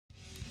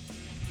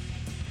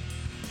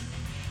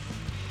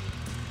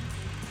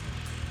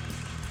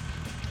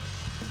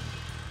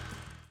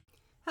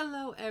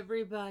Hello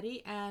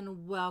everybody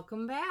and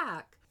welcome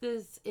back.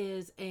 This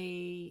is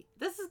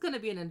going to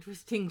be an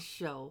interesting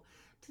show.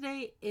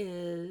 Today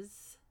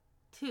is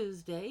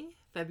Tuesday,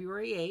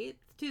 February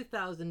 8th,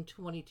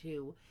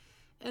 2022.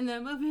 And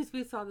the movies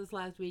we saw this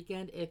last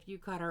weekend, if you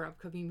caught our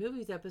upcoming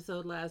movies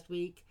episode last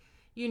week,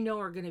 you know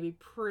are going to be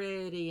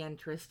pretty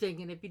interesting.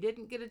 And if you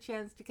didn't get a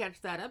chance to catch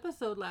that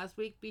episode last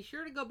week, be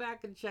sure to go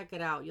back and check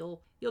it out.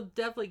 You'll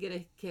definitely get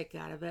a kick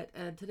out of it.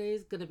 And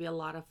today's going to be a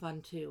lot of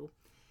fun too.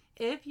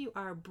 If you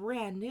are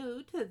brand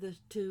new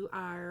to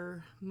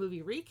our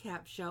movie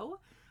recap show,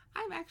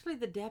 I'm actually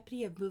the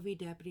deputy of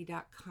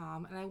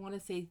MovieDeputy.com, and I want to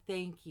say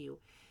thank you.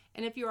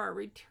 And if you are a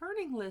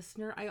returning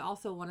listener, I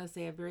also want to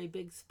say a very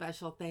big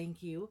special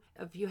thank you.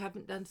 If you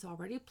haven't done so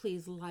already,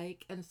 please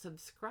like and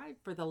subscribe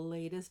for the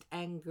latest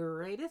and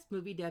greatest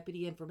Movie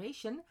Deputy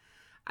information.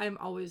 I'm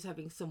always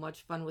having so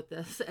much fun with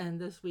this, and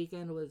this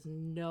weekend was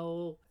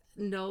no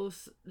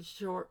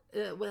short.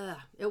 It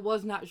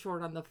was not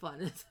short on the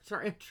fun.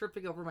 Sorry, I'm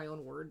tripping over my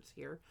own words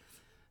here.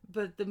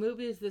 But the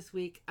movies this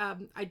week,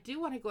 I do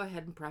want to go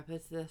ahead and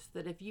preface this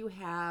that if you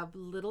have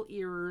little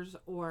ears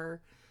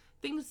or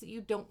things that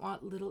you don't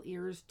want little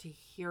ears to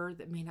hear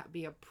that may not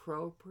be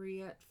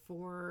appropriate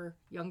for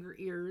younger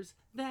ears,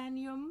 then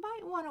you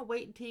might want to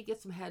wait until you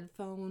get some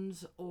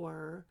headphones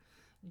or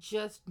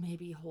just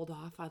maybe hold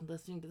off on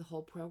listening to the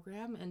whole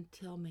program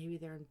until maybe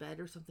they're in bed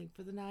or something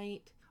for the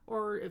night.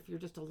 Or if you're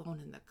just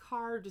alone in the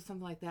car, just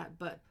something like that.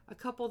 But a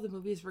couple of the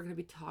movies we're going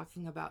to be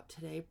talking about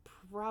today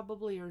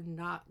probably are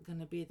not going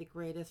to be the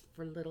greatest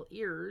for little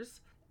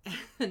ears.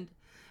 And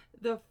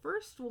the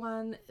first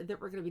one that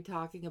we're going to be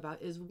talking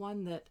about is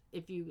one that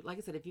if you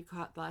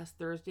caught last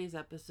Thursday's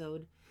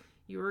episode,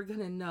 you were going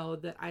to know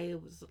that I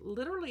was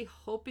literally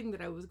hoping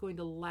that I was going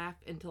to laugh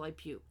until I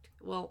puked.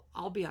 Well,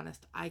 I'll be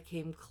honest, I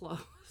came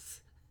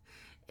close.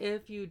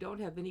 If you don't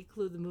have any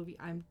clue the movie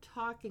I'm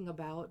talking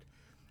about,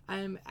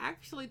 I'm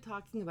actually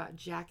talking about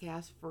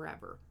Jackass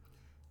Forever.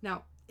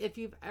 Now, if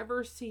you've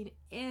ever seen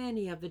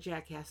any of the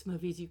Jackass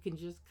movies, you can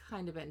just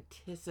kind of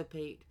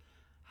anticipate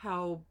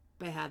how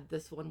bad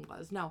this one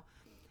was. Now,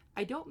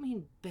 I don't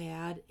mean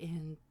bad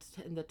in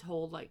the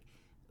told, like,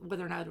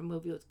 whether or not a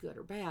movie was good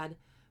or bad,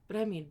 but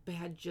I mean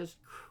bad, just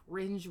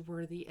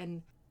cringeworthy,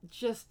 and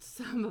just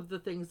some of the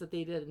things that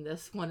they did in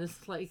this one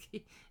is like,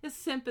 it's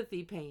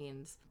sympathy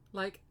pains.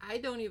 Like, I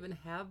don't even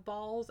have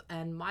balls,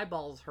 and my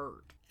balls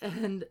hurt.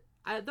 And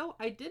though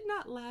I did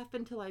not laugh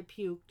until I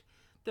puked,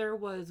 there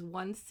was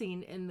one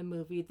scene in the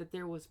movie that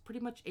there was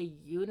pretty much a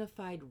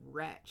unified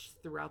retch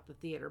throughout the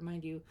theater.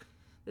 Mind you,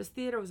 this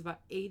theater was about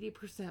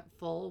 80%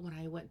 full when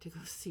I went to go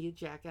see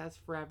Jackass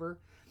Forever.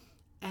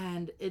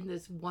 And in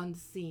this one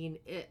scene,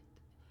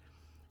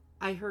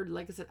 I heard,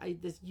 like I said,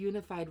 this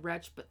unified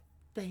retch, but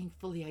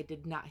thankfully I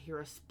did not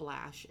hear a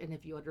splash. And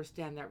if you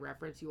understand that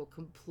reference, you will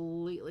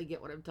completely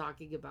get what I'm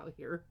talking about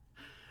here.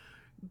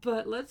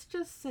 But let's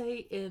just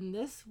say in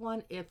this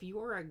one, if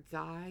you're a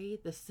guy,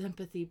 the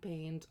sympathy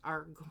pains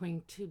are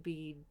going to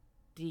be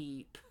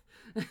deep.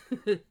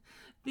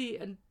 The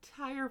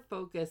entire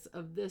focus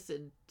of this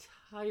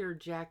entire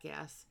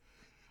Jackass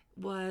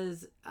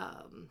was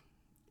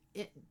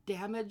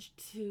damage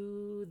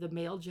to the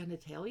male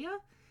genitalia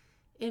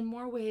in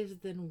more ways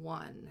than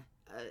one.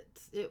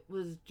 It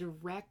was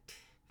direct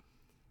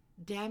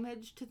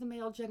damage to the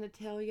male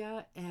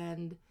genitalia,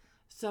 and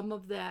some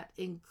of that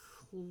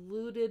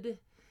included,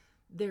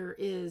 there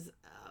is,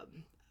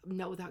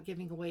 no, without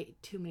giving away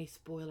too many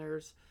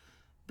spoilers,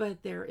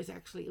 but there is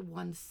actually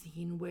one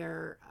scene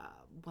where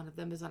one of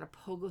them is on a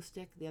pogo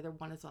stick, the other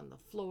one is on the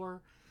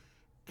floor,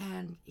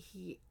 and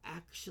he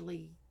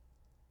actually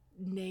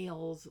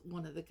nails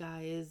one of the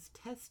guy's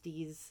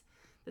testes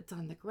that's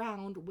on the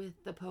ground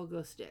with the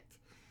pogo stick.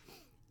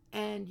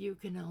 And you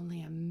can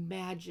only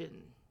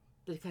imagine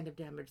the kind of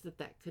damage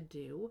that could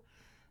do.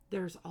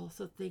 There's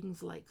also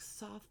things like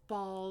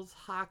softballs,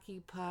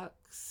 hockey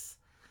pucks,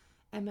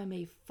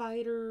 MMA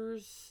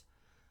fighters,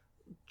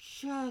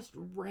 just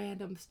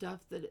random stuff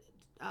that,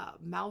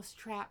 mouse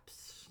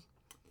traps,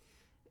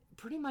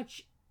 pretty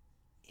much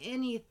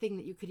anything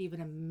that you could even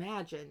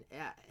imagine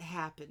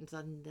happens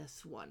on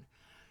this one.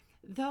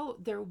 Though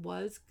there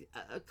was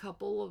a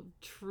couple of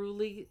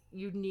truly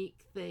unique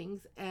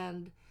things,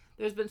 and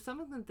there's been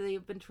something that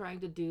they've been trying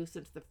to do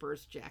since the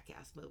first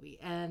Jackass movie,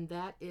 and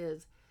that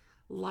is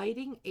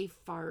lighting a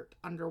fart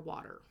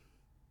underwater.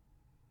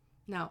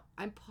 Now,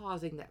 I'm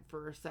pausing that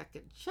for a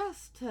second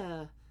just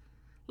to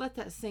let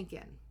that sink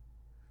in.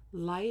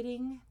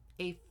 Lighting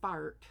a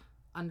fart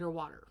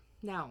underwater.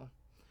 Now,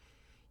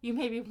 you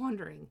may be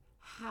wondering,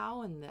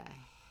 how in the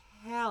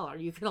hell are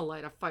you going to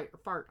light a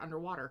fart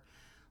underwater?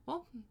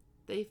 Well,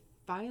 they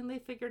finally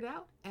figured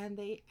out, and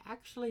they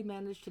actually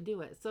managed to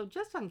do it. So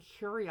just on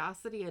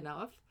curiosity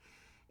enough,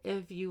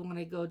 if you want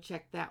to go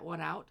check that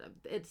one out,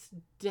 it's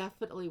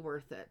definitely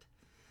worth it.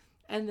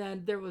 And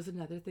then there was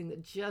another thing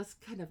that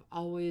just kind of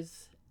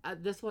always,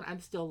 this one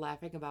I'm still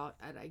laughing about,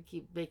 and I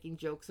keep making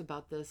jokes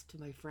about this to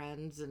my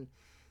friends and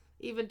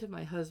even to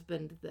my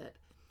husband, that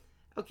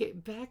Okay,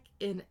 back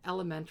in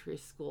elementary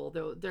school,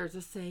 there's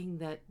a saying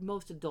that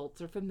most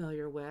adults are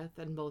familiar with,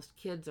 and most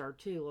kids are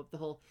too, of the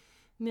whole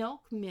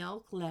milk,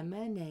 milk,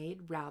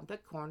 lemonade, round the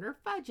corner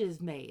fudge is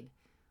made.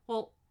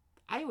 Well,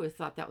 I always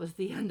thought that was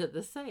the end of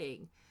the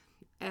saying.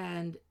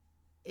 And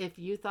if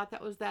you thought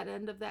that was that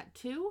end of that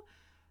too,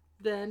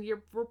 then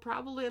we're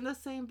probably in the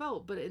same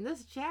boat. But in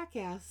this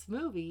Jackass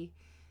movie,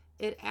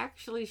 it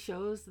actually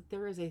shows that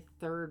there is a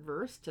third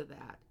verse to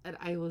that, and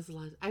I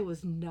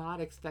was not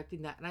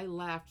expecting that, and I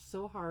laughed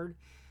so hard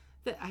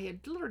that I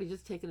had literally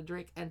just taken a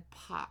drink and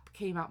pop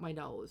came out my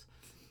nose.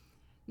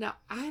 Now,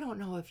 I don't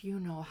know if you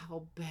know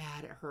how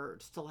bad it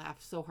hurts to laugh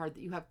so hard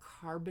that you have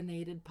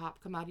carbonated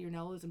pop come out of your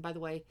nose. And by the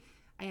way,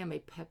 I am a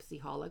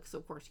Pepsi holic, so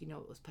of course you know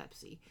it was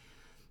Pepsi.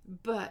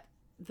 But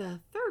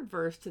the third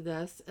verse to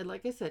this, and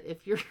like I said,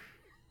 if you're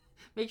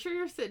make sure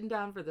you're sitting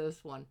down for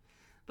this one.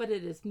 But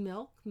it is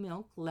milk,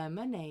 milk,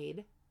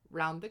 lemonade.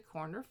 Round the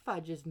corner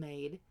fudge is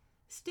made.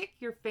 Stick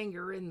your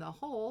finger in the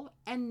hole,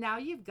 and now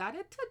you've got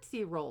a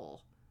Tootsie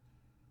Roll.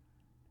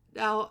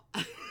 Now,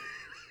 like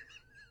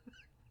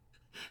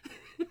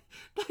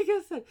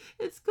I said,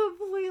 it's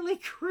completely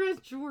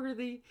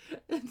cringeworthy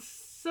in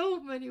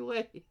so many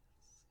ways.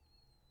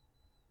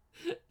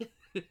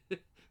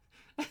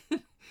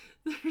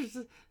 There's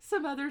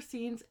some other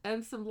scenes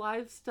and some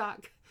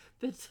livestock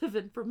bits of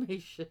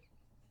information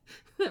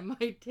that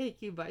might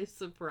take you by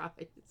surprise,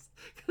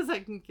 because I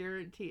can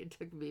guarantee it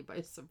took me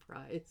by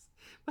surprise.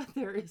 But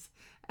there is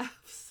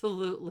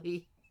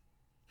absolutely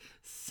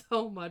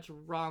so much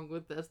wrong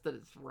with this that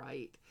it's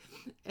right,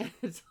 and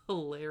it's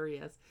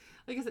hilarious.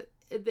 Like I said,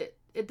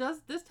 it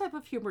does, this type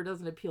of humor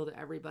doesn't appeal to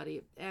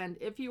everybody, and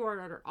if you are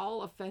at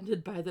all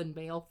offended by the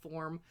male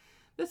form,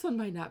 this one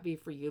might not be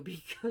for you,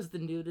 because the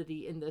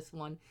nudity in this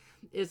one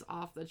is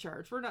off the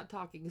charts. We're not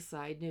talking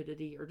side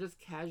nudity or just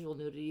casual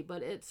nudity,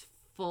 but it's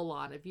full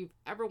on. If you've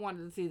ever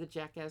wanted to see the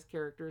Jackass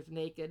characters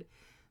naked,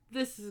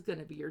 this is going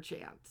to be your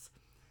chance.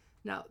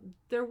 Now,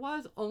 there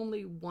was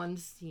only one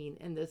scene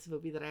in this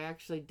movie that I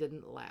actually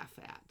didn't laugh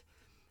at.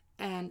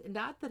 And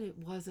not that it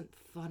wasn't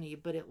funny,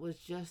 but it was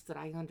just that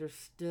I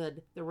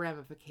understood the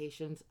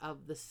ramifications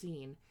of the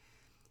scene.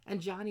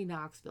 And Johnny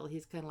Knoxville,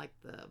 he's kind of like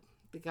the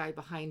guy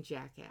behind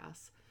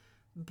Jackass,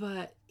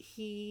 but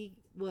he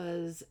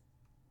was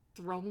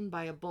thrown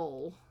by a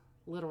bull,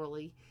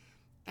 literally.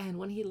 And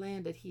when he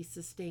landed, he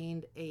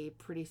sustained a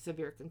pretty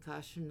severe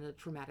concussion and a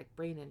traumatic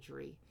brain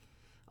injury,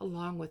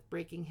 along with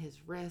breaking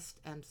his wrist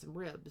and some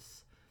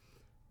ribs.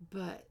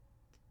 But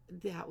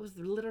that was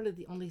literally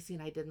the only scene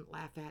I didn't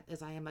laugh at,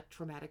 as I am a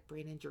traumatic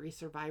brain injury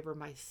survivor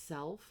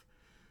myself.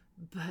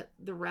 But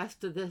the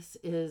rest of this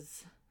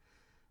is,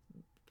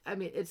 I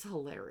mean, it's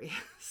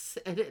hilarious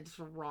and it's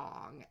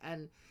wrong,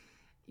 and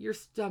your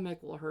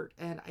stomach will hurt.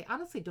 And I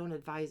honestly don't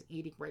advise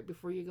eating right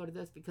before you go to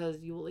this,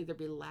 because you will either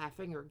be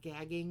laughing or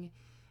gagging.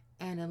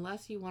 And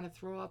unless you want to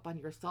throw up on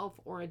yourself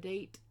or a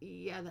date,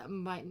 yeah, that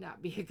might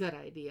not be a good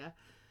idea.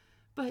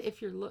 But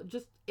if you're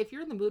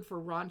in the mood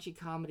for raunchy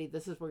comedy,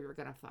 this is where you're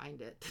going to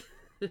find it.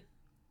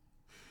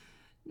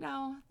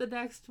 Now, the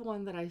next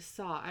one that I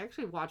saw, I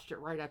actually watched it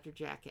right after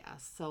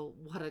Jackass. So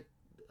what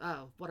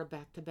a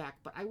back to back.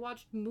 But I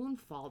watched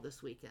Moonfall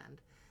this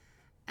weekend,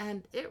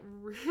 and it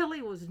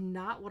really was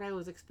not what I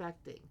was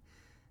expecting.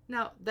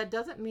 Now, that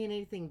doesn't mean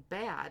anything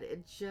bad.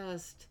 It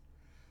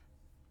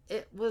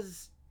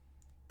was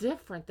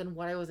different than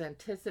what I was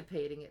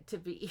anticipating it to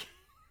be.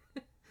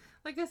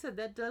 Like I said,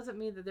 that doesn't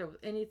mean that there was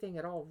anything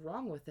at all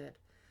wrong with it.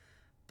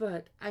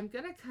 But I'm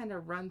going to kind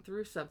of run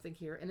through something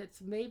here, and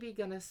it's maybe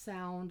going to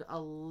sound a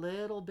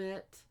little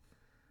bit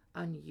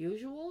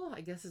unusual,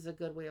 I guess is a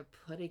good way of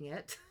putting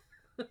it.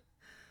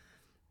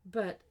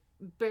 But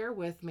bear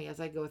with me as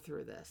I go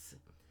through this.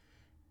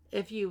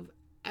 If you've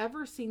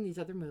ever seen these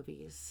other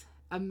movies,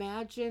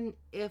 imagine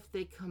if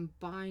they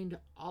combined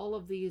all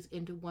of these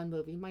into one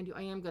movie. Mind you,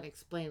 I am going to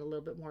explain a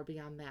little bit more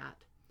beyond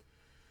that.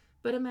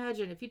 But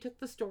imagine if you took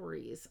the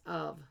stories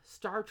of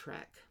Star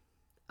Trek,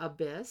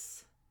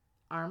 Abyss,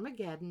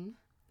 Armageddon,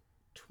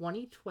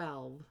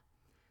 2012,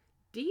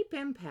 Deep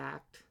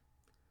Impact,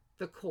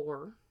 The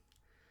Core,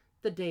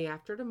 The Day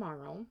After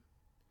Tomorrow,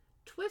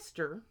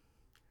 Twister,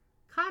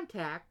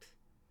 Contact,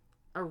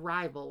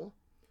 Arrival,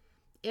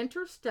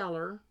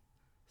 Interstellar,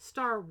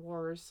 Star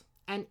Wars,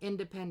 and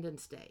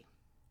Independence Day.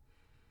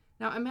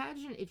 Now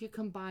imagine if you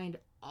combined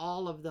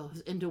all of those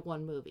into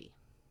one movie.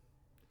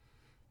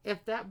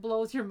 If that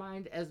blows your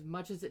mind as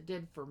much as it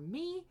did for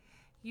me,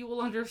 you will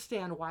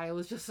understand why I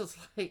was just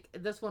like,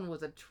 this one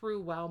was a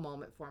true wow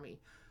moment for me.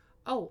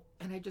 Oh,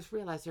 and I just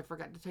realized I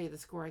forgot to tell you the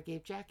score I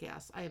gave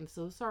Jackass. I am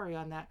so sorry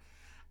on that.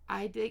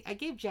 I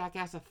gave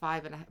Jackass a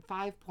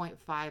 5.5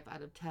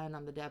 out of 10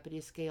 on the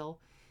deputy scale.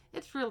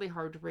 It's really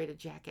hard to rate a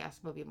Jackass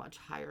movie much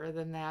higher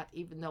than that,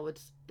 even though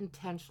it's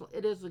intentional.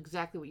 It is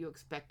exactly what you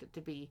expect it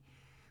to be.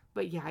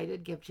 But yeah, I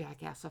did give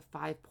Jackass a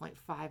 5.5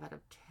 out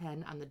of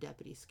 10 on the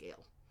deputy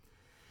scale.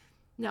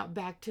 Now,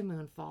 back to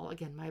Moonfall.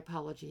 Again, my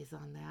apologies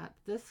on that.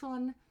 This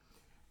one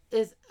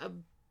is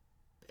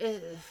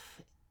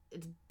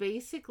it's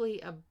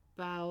basically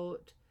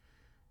about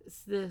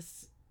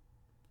this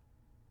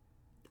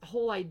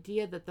whole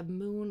idea that the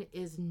moon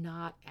is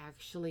not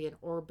actually an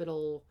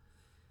orbital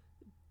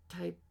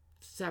type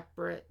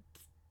separate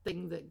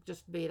thing that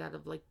just made out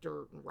of like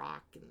dirt and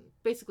rock and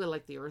basically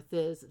like the earth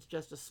is. It's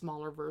just a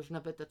smaller version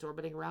of it that's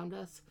orbiting around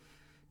us.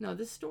 No,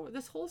 this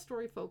whole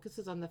story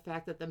focuses on the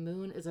fact that the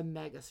moon is a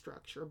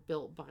megastructure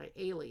built by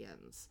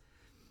aliens,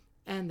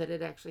 and that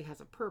it actually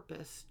has a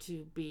purpose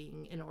to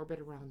being in orbit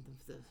around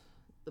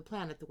the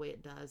planet the way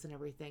it does and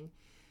everything.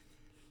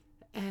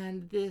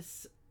 And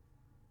this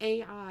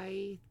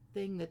AI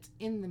thing that's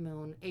in the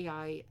moon,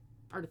 AI,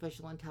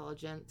 artificial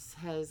intelligence,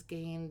 has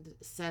gained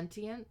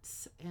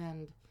sentience,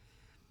 and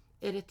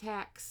it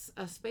attacks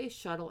a space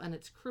shuttle and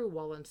its crew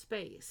while in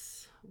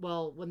space.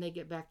 Well, when they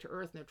get back to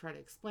Earth and they're trying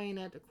to explain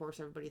it, of course,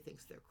 everybody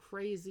thinks they're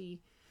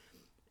crazy.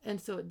 And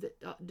so it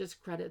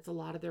discredits a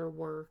lot of their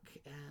work,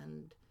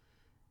 and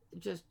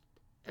just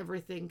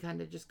everything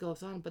kind of just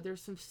goes on. But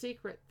there's some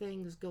secret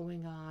things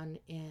going on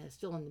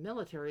still in the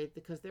military,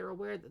 because they're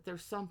aware that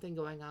there's something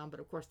going on, but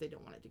of course they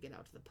don't want it to get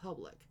out to the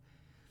public.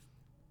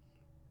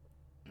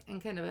 And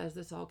kind of as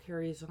this all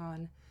carries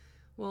on,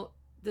 well,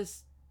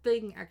 this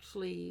thing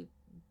actually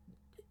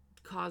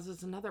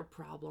causes another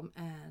problem,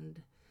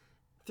 and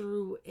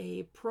through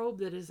a probe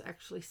that is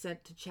actually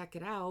sent to check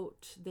it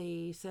out,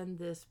 they send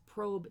this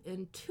probe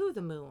into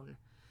the moon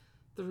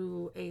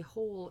through a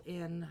hole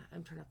in,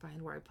 I'm trying to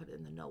find where I put it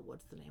in the note,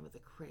 what's the name of the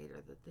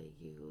crater that they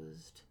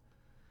used.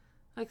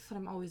 Like I said,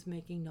 I'm always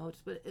making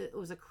notes, but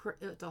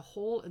it's a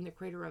hole in the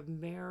crater of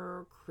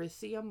Mare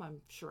Crisium.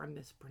 I'm sure I'm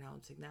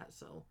mispronouncing that,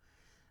 so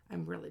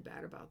I'm really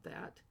bad about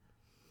that.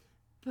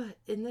 But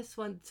in this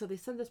one, so they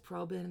send this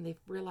probe in and they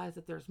realize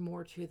that there's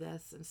more to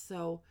this. And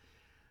so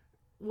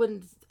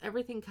when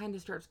everything kind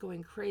of starts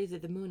going crazy,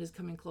 the moon is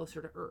coming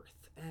closer to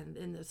Earth. And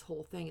in this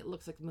whole thing, it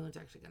looks like the moon's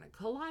actually going to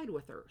collide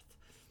with Earth.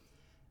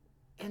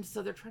 And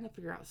so they're trying to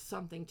figure out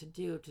something to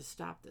do to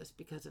stop this,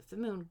 because if the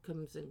moon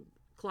comes and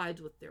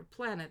collides with their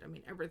planet, I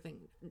mean,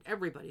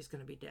 everybody's going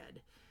to be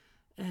dead.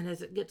 And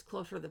as it gets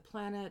closer to the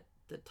planet,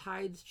 the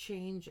tides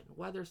change and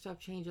weather stuff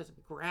changes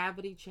and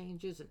gravity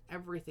changes and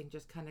everything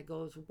just kind of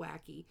goes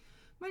wacky.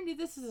 Mind you,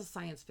 this is a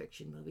science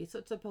fiction movie, so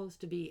it's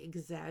supposed to be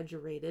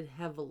exaggerated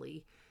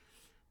heavily,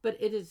 but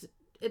it's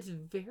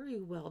very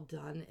well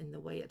done in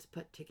the way it's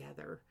put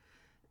together.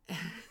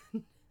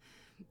 And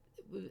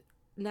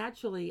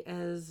naturally,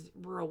 as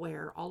we're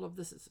aware, all of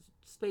the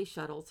space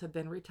shuttles have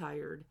been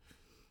retired.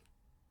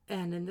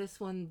 And in this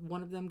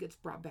one of them gets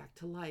brought back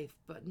to life,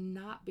 but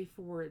not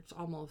before it's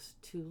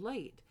almost too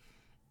late.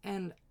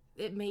 And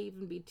it may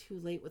even be too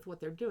late with what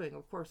they're doing.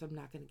 Of course, I'm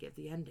not going to give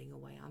the ending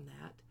away on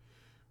that.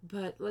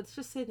 But let's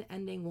just say the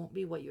ending won't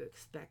be what you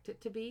expect it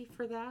to be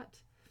for that.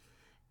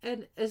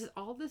 And as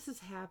all this is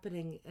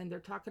happening, and they're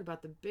talking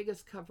about the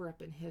biggest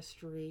cover-up in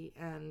history,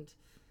 and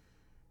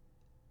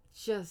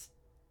just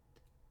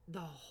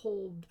the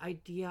whole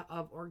idea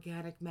of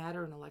organic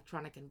matter and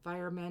electronic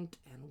environment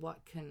and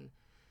what can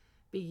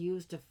be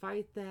used to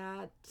fight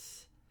that.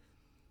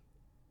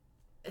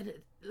 And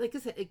like I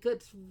said, it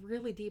gets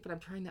really deep, and I'm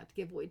trying not to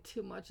give away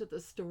too much of the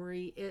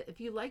story. If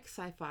you like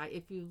sci-fi,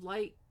 if you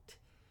liked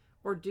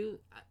or do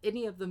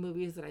any of the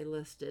movies that I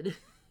listed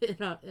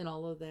in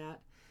all of that,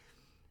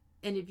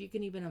 and if you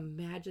can even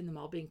imagine them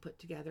all being put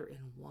together in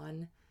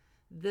one,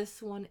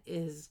 this one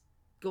is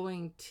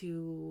going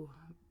to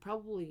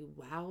probably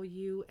wow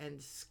you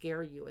and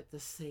scare you at the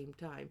same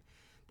time.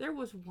 There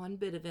was one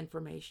bit of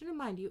information, and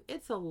mind you,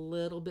 it's a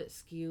little bit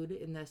skewed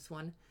in this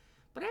one,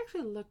 but I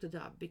actually looked it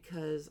up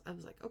because I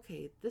was like,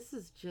 okay, this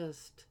is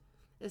just,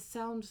 it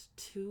sounds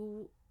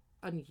too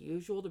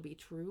unusual to be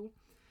true.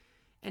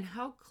 And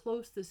how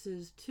close this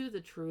is to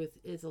the truth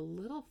is a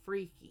little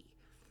freaky.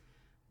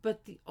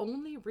 But the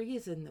only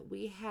reason that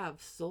we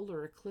have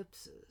solar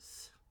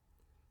eclipses,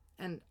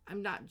 and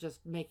I'm not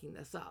just making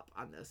this up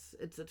on this,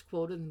 it's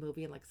quoted in the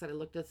movie, and like I said, I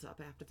looked this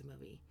up after the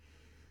movie.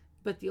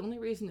 But the only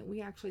reason that we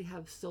actually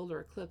have solar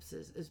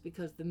eclipses is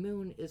because the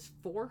moon is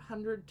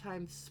 400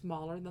 times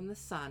smaller than the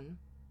sun,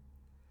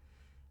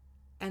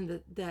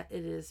 and that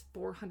it is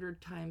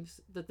 400 times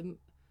that the...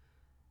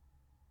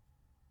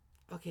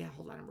 Okay,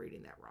 hold on, I'm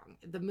reading that wrong.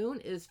 The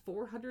moon is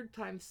 400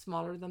 times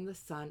smaller than the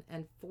sun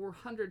and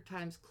 400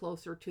 times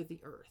closer to the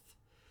Earth.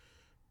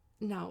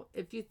 Now,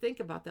 if you think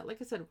about that, like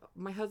I said,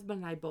 my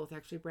husband and I both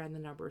actually ran the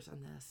numbers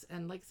on this.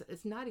 And like I said,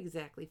 it's not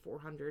exactly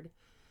 400,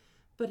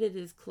 but it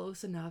is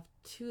close enough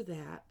to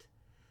that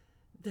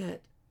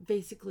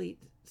basically,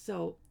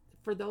 so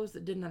for those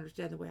that didn't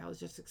understand the way I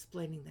was just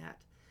explaining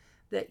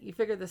that you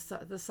figure the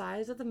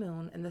size of the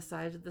moon and the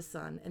size of the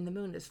sun, and the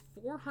moon is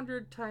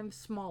 400 times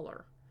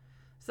smaller.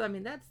 So, I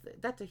mean,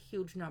 that's a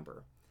huge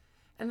number.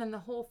 And then the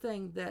whole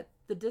thing, that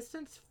the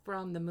distance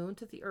from the moon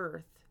to the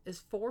Earth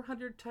is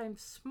 400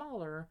 times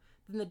smaller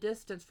than the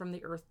distance from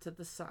the Earth to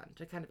the sun,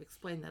 to kind of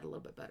explain that a little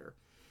bit better.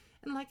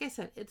 And like I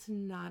said, it's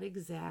not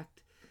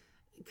exact,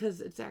 because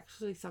it's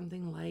actually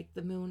something like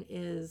the moon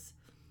is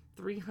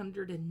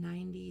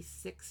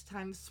 396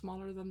 times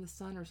smaller than the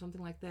sun or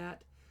something like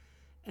that.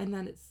 And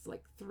then it's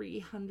like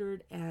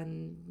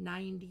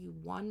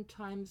 391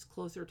 times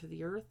closer to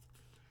the Earth.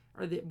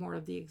 or the more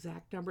of the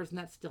exact numbers, and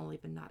that's still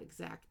even not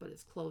exact, but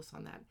it's close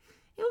on that.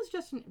 It was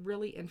just a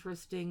really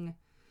interesting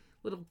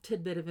little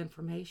tidbit of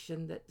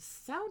information that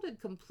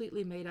sounded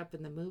completely made up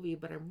in the movie,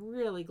 but I'm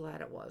really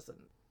glad it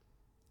wasn't.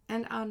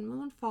 And on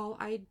Moonfall,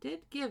 I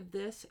did give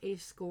this a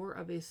score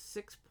of a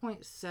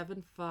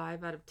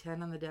 6.75 out of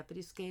 10 on the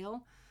deputy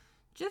scale,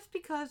 just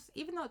because,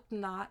 even though it's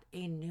not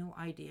a new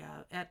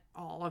idea at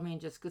all, I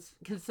mean, just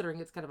considering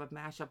it's kind of a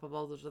mashup of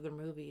all those other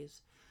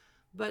movies,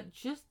 but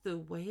just the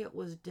way it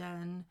was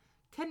done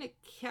kind of it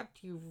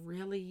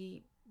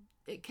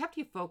kept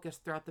you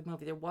focused throughout the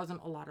movie. There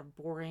wasn't a lot of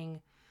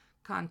boring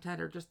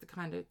content or just the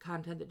kind of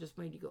content that just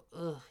made you go,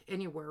 ugh,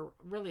 anywhere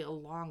really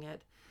along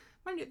it.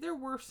 Mind you, there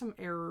were some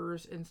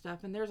errors and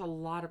stuff, and there's a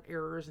lot of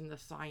errors in the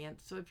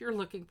science. So if you're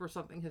looking for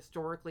something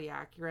historically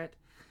accurate,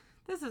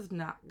 this is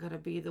not going to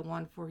be the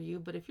one for you.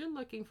 But if you're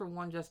looking for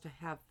one just to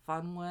have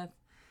fun with,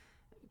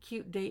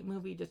 cute date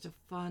movie, just a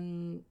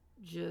fun,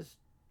 just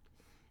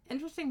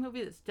interesting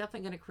movie that's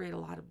definitely going to create a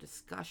lot of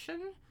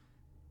discussion.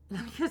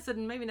 I guess it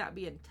maybe not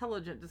be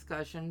intelligent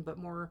discussion, but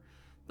more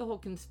the whole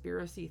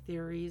conspiracy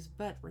theories.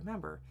 But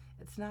remember,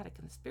 it's not a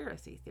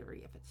conspiracy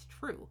theory if it's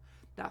true.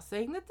 Not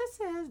saying that this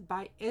is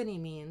by any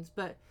means,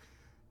 but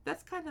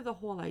that's kind of the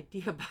whole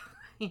idea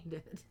behind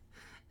it.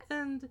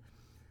 And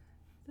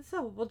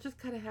so we'll just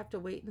kind of have to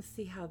wait and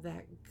see how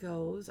that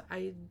goes.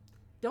 I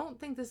don't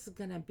think this is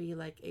going to be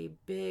like a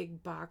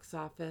big box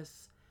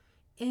office,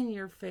 in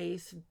your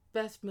face,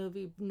 best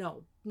movie.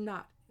 No,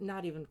 not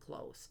even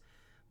close.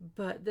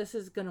 But this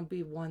is going to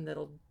be one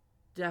that'll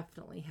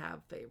definitely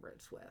have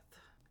favorites with.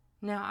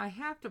 Now, I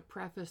have to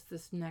preface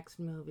this next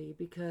movie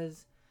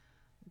because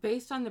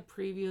based on the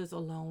previews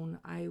alone,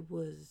 I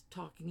was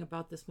talking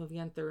about this movie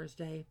on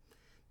Thursday,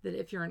 that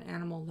if you're an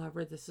animal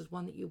lover, this is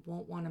one that you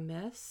won't want to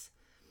miss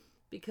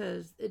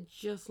because it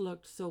just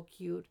looked so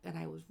cute, and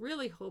I was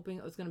really hoping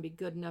it was going to be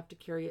good enough to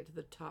carry it to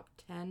the top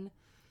 10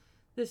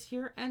 this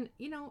year. And,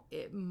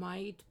 it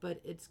might, but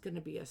it's going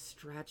to be a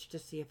stretch to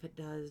see if it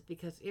does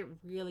because it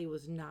really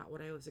was not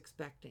what I was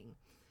expecting.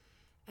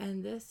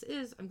 And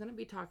I'm going to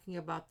be talking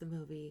about the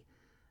movie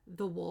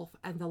The Wolf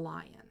and the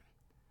Lion.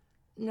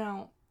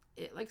 Now,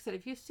 like I said,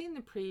 if you've seen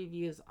the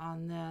previews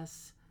on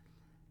this,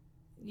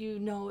 you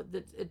know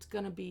that it's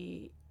going to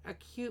be a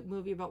cute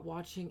movie about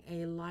watching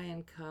a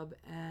lion cub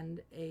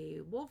and a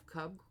wolf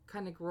cub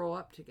kind of grow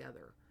up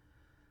together.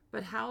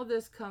 But how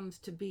this comes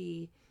to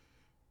be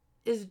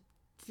is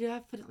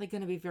definitely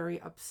going to be very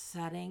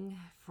upsetting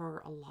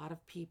for a lot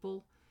of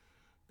people,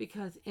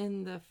 because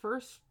in the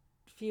first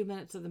few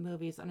minutes of the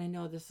movies, and I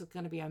know this is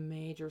going to be a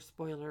major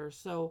spoiler,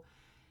 so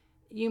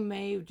you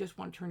may just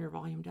want to turn your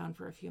volume down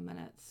for a few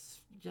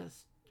minutes,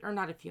 or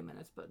not a few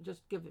minutes, but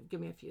just give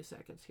me a few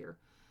seconds here.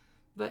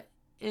 But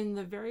in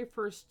the very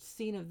first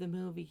scene of the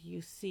movie,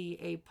 you see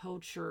a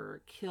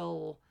poacher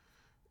kill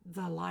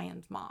the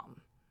lion's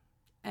mom,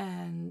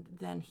 and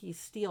then he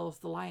steals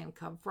the lion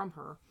cub from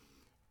her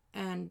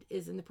and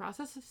is in the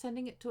process of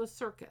sending it to a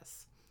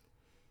circus.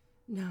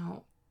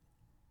 Now,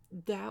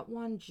 that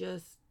one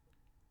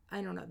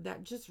I don't know,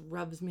 that just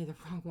rubs me the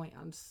wrong way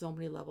on so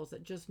many levels.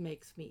 It just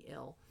makes me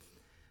ill.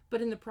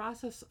 But in the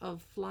process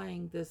of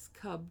flying this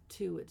cub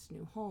to its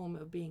new home,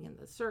 of being in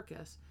the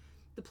circus,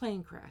 the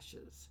plane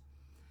crashes.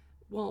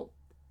 Well,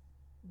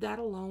 that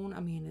alone,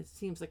 I mean, it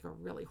seems like a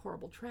really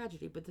horrible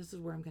tragedy, but this is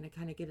where I'm going to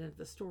kind of get into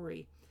the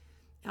story.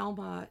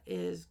 Alma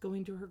is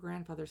going to her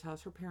grandfather's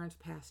house. Her parents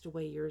passed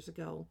away years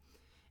ago.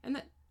 And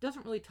that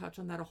doesn't really touch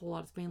on that a whole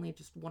lot. It's mainly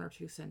just one or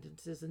two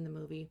sentences in the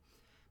movie.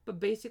 But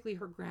basically,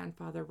 her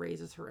grandfather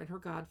raises her and her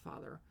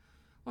godfather.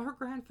 Well, her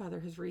grandfather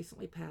has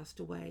recently passed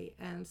away,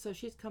 and so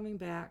she's coming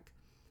back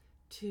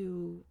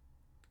to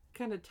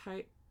kind of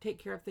take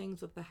care of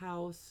things with the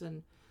house.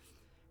 And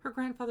her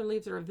grandfather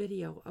leaves her a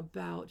video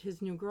about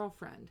his new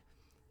girlfriend.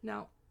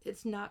 Now,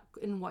 it's not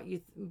in what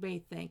you may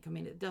think. I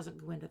mean, it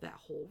doesn't go into that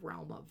whole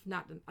realm of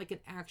not like an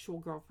actual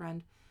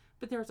girlfriend,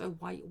 but there's a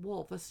white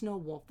wolf, a snow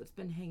wolf, that's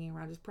been hanging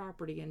around his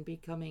property and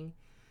becoming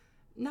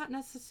not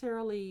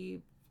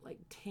necessarily like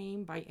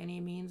tame by any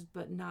means,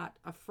 but not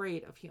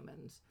afraid of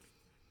humans.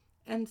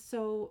 And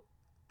so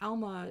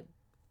Alma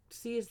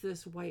sees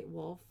this white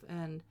wolf,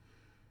 and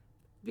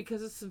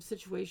because of some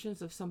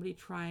situations of somebody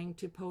trying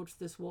to poach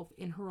this wolf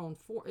in her own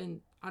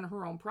on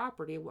her own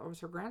property, what was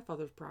her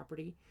grandfather's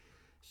property,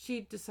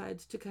 she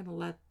decides to kind of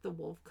let the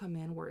wolf come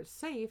in where it's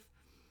safe.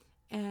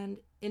 And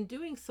in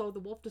doing so, the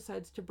wolf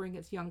decides to bring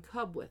its young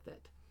cub with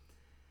it.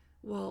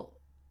 Well,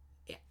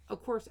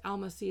 of course,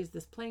 Alma sees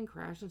this plane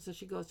crash, and so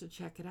she goes to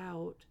check it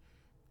out.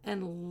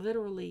 And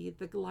literally,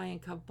 the lion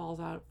cub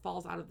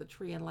falls out of the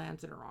tree and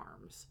lands in her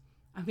arms.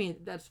 I mean,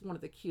 that's one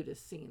of the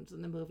cutest scenes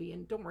in the movie.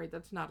 And don't worry,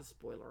 that's not a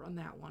spoiler on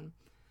that one.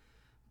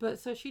 But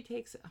so she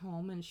takes it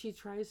home, and she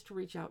tries to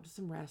reach out to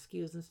some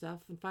rescues and stuff,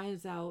 and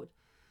finds out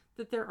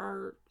that there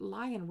are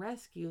lion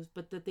rescues,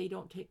 but that they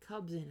don't take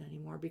cubs in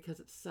anymore because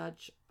it's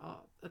such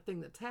a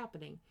thing that's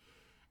happening.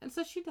 And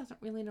so she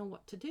doesn't really know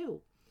what to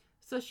do.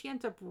 So she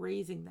ends up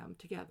raising them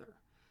together.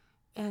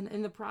 And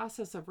in the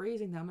process of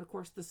raising them, of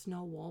course, the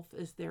snow wolf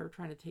is there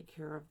trying to take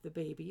care of the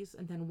babies.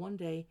 And then one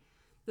day,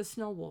 the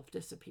snow wolf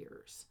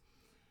disappears.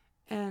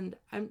 And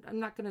I'm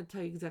not going to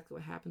tell you exactly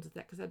what happens with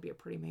that because that'd be a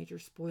pretty major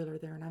spoiler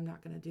there, and I'm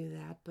not going to do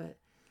that. But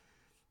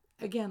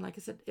again, like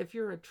I said, if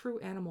you're a true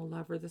animal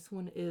lover, this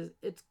one is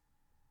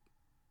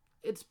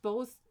it's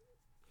both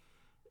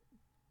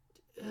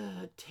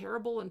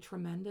terrible and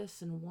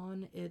tremendous in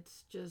one.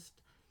 It's just,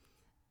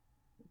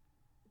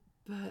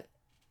 but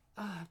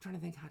I'm trying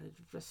to think how to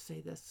just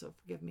say this, so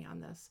forgive me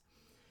on this.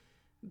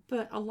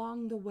 But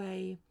along the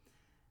way,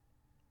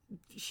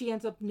 she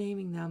ends up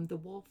naming them. The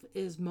wolf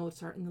is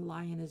Mozart and the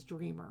lion is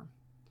Dreamer.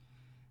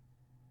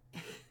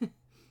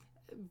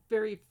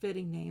 Very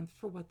fitting names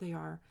for what they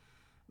are.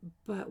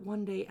 But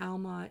one day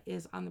Alma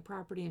is on the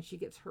property and she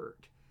gets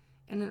hurt.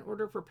 And in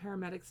order for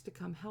paramedics to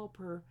come help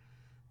her,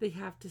 they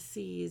have to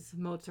seize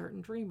Mozart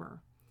and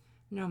Dreamer.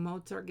 Now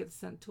Mozart gets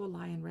sent to a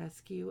lion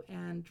rescue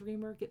and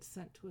Dreamer gets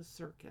sent to a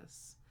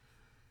circus.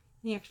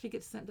 He actually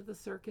gets sent to the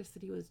circus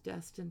that he was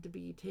destined to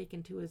be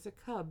taken to as a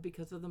cub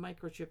because of the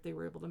microchip. They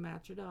were able to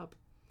match it up.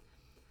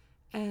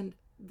 And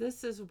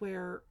this is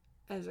where,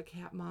 as a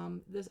cat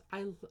mom,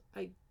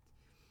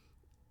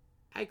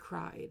 I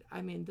cried.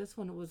 I mean, this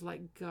one was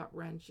like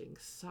gut-wrenching,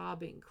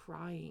 sobbing,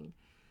 crying,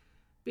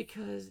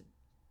 because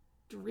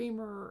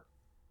Dreamer.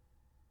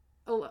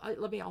 Oh,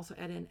 let me also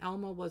add in,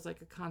 Alma was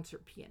like a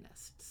concert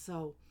pianist,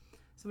 so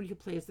somebody who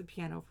plays the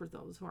piano, for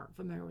those who aren't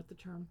familiar with the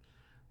term.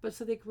 But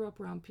so they grew up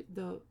around,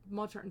 the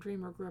Mozart and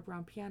Dreamer grew up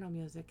around piano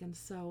music, and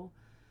so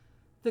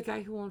the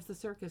guy who owns the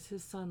circus,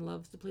 his son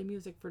loves to play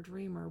music for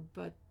Dreamer,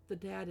 but the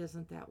dad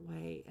isn't that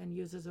way and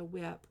uses a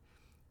whip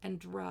and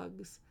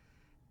drugs,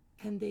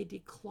 and they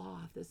declaw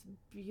this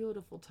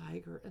beautiful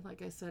tiger. And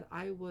like I said,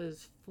 I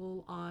was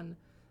full on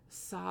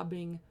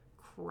sobbing,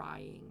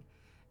 crying.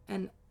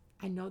 And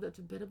I know that's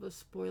a bit of a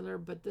spoiler,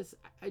 but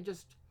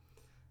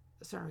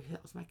sorry,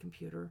 that was my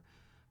computer.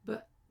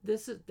 But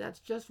that's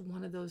just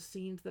one of those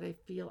scenes that I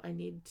feel I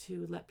need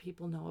to let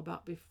people know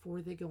about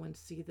before they go and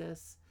see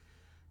this.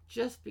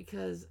 Just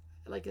because,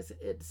 like I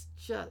said,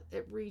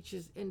 it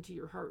reaches into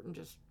your heart and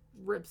just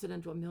rips it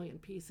into a million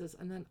pieces,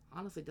 and then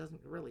honestly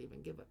doesn't really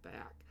even give it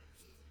back.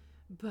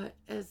 But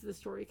as the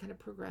story kind of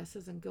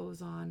progresses and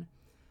goes on,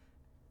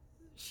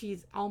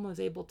 she's almost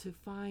able to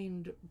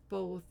find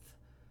both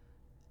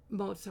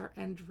Mozart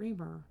and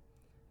Dreamer,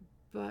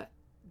 but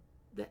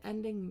the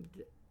ending,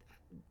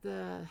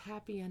 the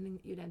happy ending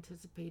that you'd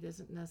anticipate,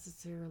 isn't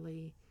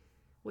necessarily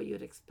what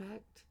you'd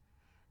expect.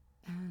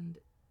 And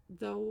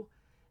though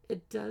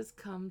it does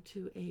come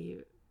to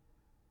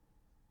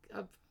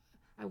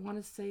I want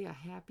to say a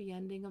happy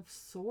ending of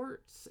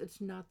sorts,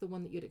 it's not the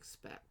one that you'd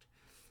expect.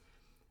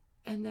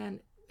 And then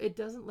it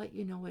doesn't let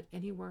you know it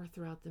anywhere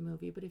throughout the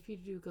movie, but if you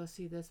do go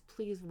see this,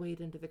 please wait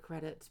into the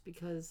credits,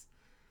 because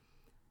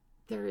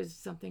there is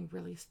something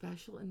really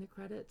special in the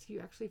credits. You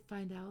actually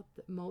find out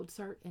that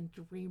Mozart and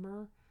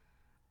Dreamer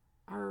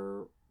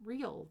are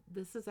real.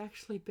 This is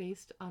actually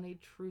based on a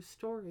true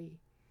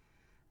story.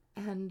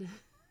 And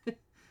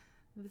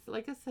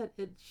like I said,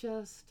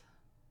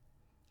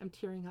 I'm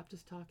tearing up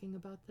just talking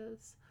about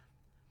this.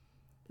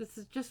 This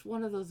is just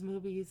one of those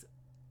movies,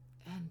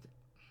 and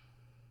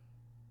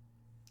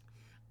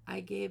I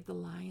gave The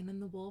Lion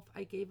and the Wolf,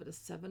 I gave it a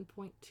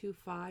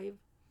 7.25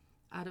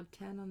 out of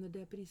 10 on the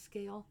Deputy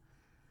scale,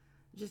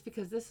 just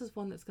because this is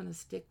one that's going to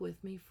stick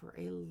with me for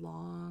a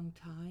long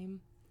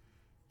time.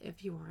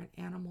 If you are an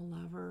animal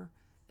lover,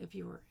 if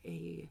you are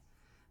a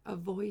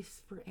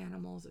voice for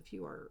animals, if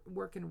you are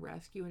work in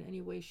rescue in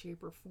any way,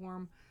 shape, or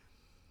form,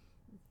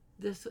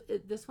 this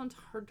one's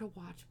hard to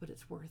watch, but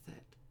it's worth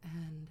it.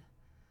 And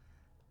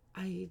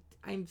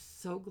I'm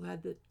so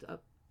glad that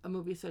a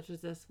movie such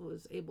as this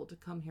was able to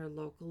come here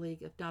locally.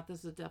 If not,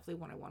 this is definitely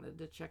one I wanted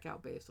to check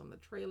out based on the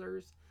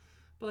trailers.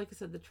 But like I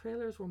said, the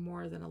trailers were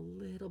more than a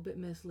little bit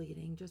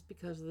misleading just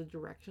because of the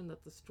direction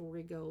that the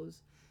story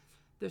goes.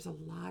 There's a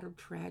lot of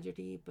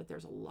tragedy, but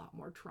there's a lot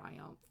more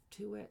triumph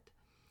to it.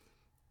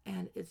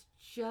 And it's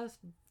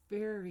just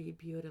very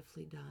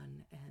beautifully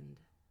done. And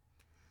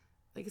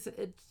like I said,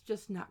 it's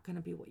just not going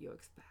to be what you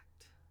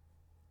expect.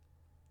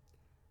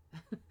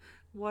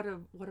 What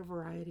a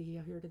variety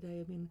here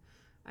today. I mean,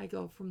 I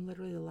go from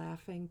literally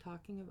laughing,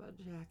 talking about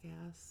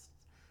Jackass,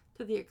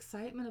 to the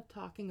excitement of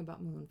talking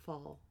about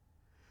Moonfall,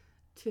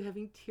 to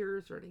having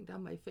tears running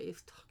down my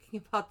face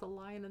talking about The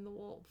Lion and the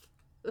Wolf.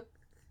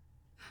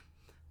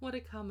 What a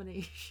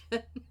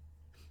combination.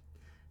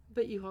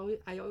 But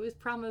I always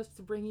promise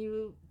to bring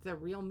you the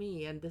real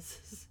me, and this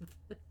is,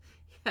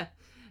 yeah,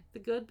 the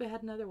good,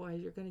 bad, and otherwise,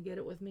 you're going to get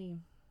it with me.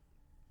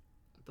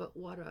 But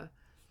what a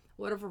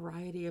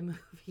variety of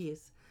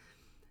movies.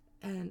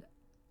 And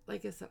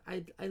like I said,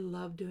 I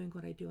love doing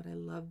what I do, and I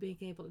love being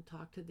able to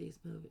talk to these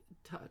movies,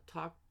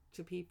 talk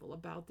to people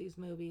about these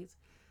movies,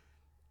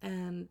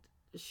 and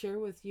share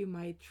with you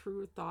my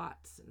true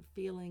thoughts and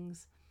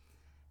feelings.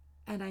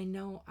 And I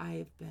know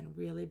I've been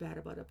really bad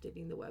about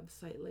updating the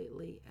website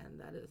lately,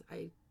 and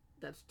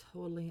that's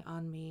totally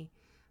on me.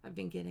 I've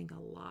been getting a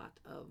lot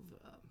of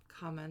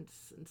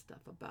comments and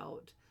stuff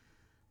about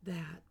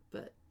that,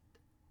 but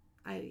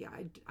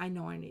I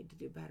know I need to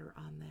do better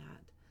on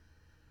that.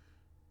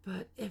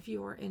 But if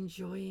you are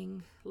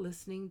enjoying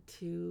listening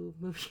to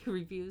movie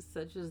reviews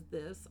such as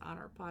this on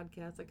our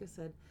podcast, like I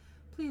said,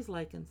 please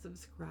like and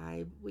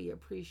subscribe. We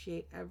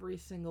appreciate every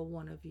single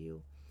one of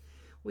you.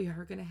 We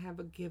are going to have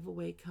a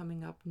giveaway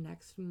coming up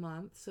next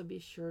month, so be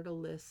sure to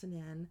listen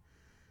in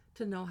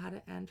to know how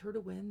to enter to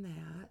win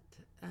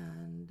that.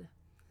 And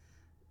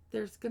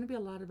there's going to be a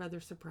lot of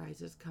other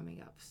surprises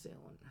coming up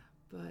soon.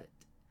 But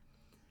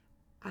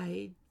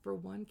I, for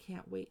one,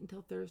 can't wait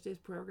until Thursday's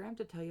program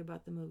to tell you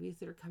about the movies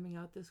that are coming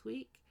out this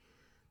week.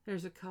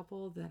 There's a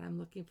couple that I'm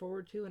looking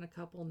forward to and a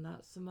couple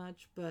not so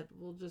much, but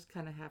we'll just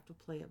kind of have to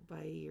play it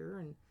by ear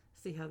and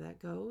see how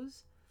that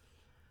goes.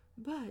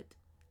 But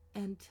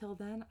until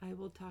then, I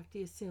will talk to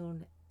you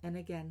soon. And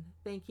again,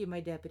 thank you,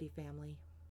 my deputy family.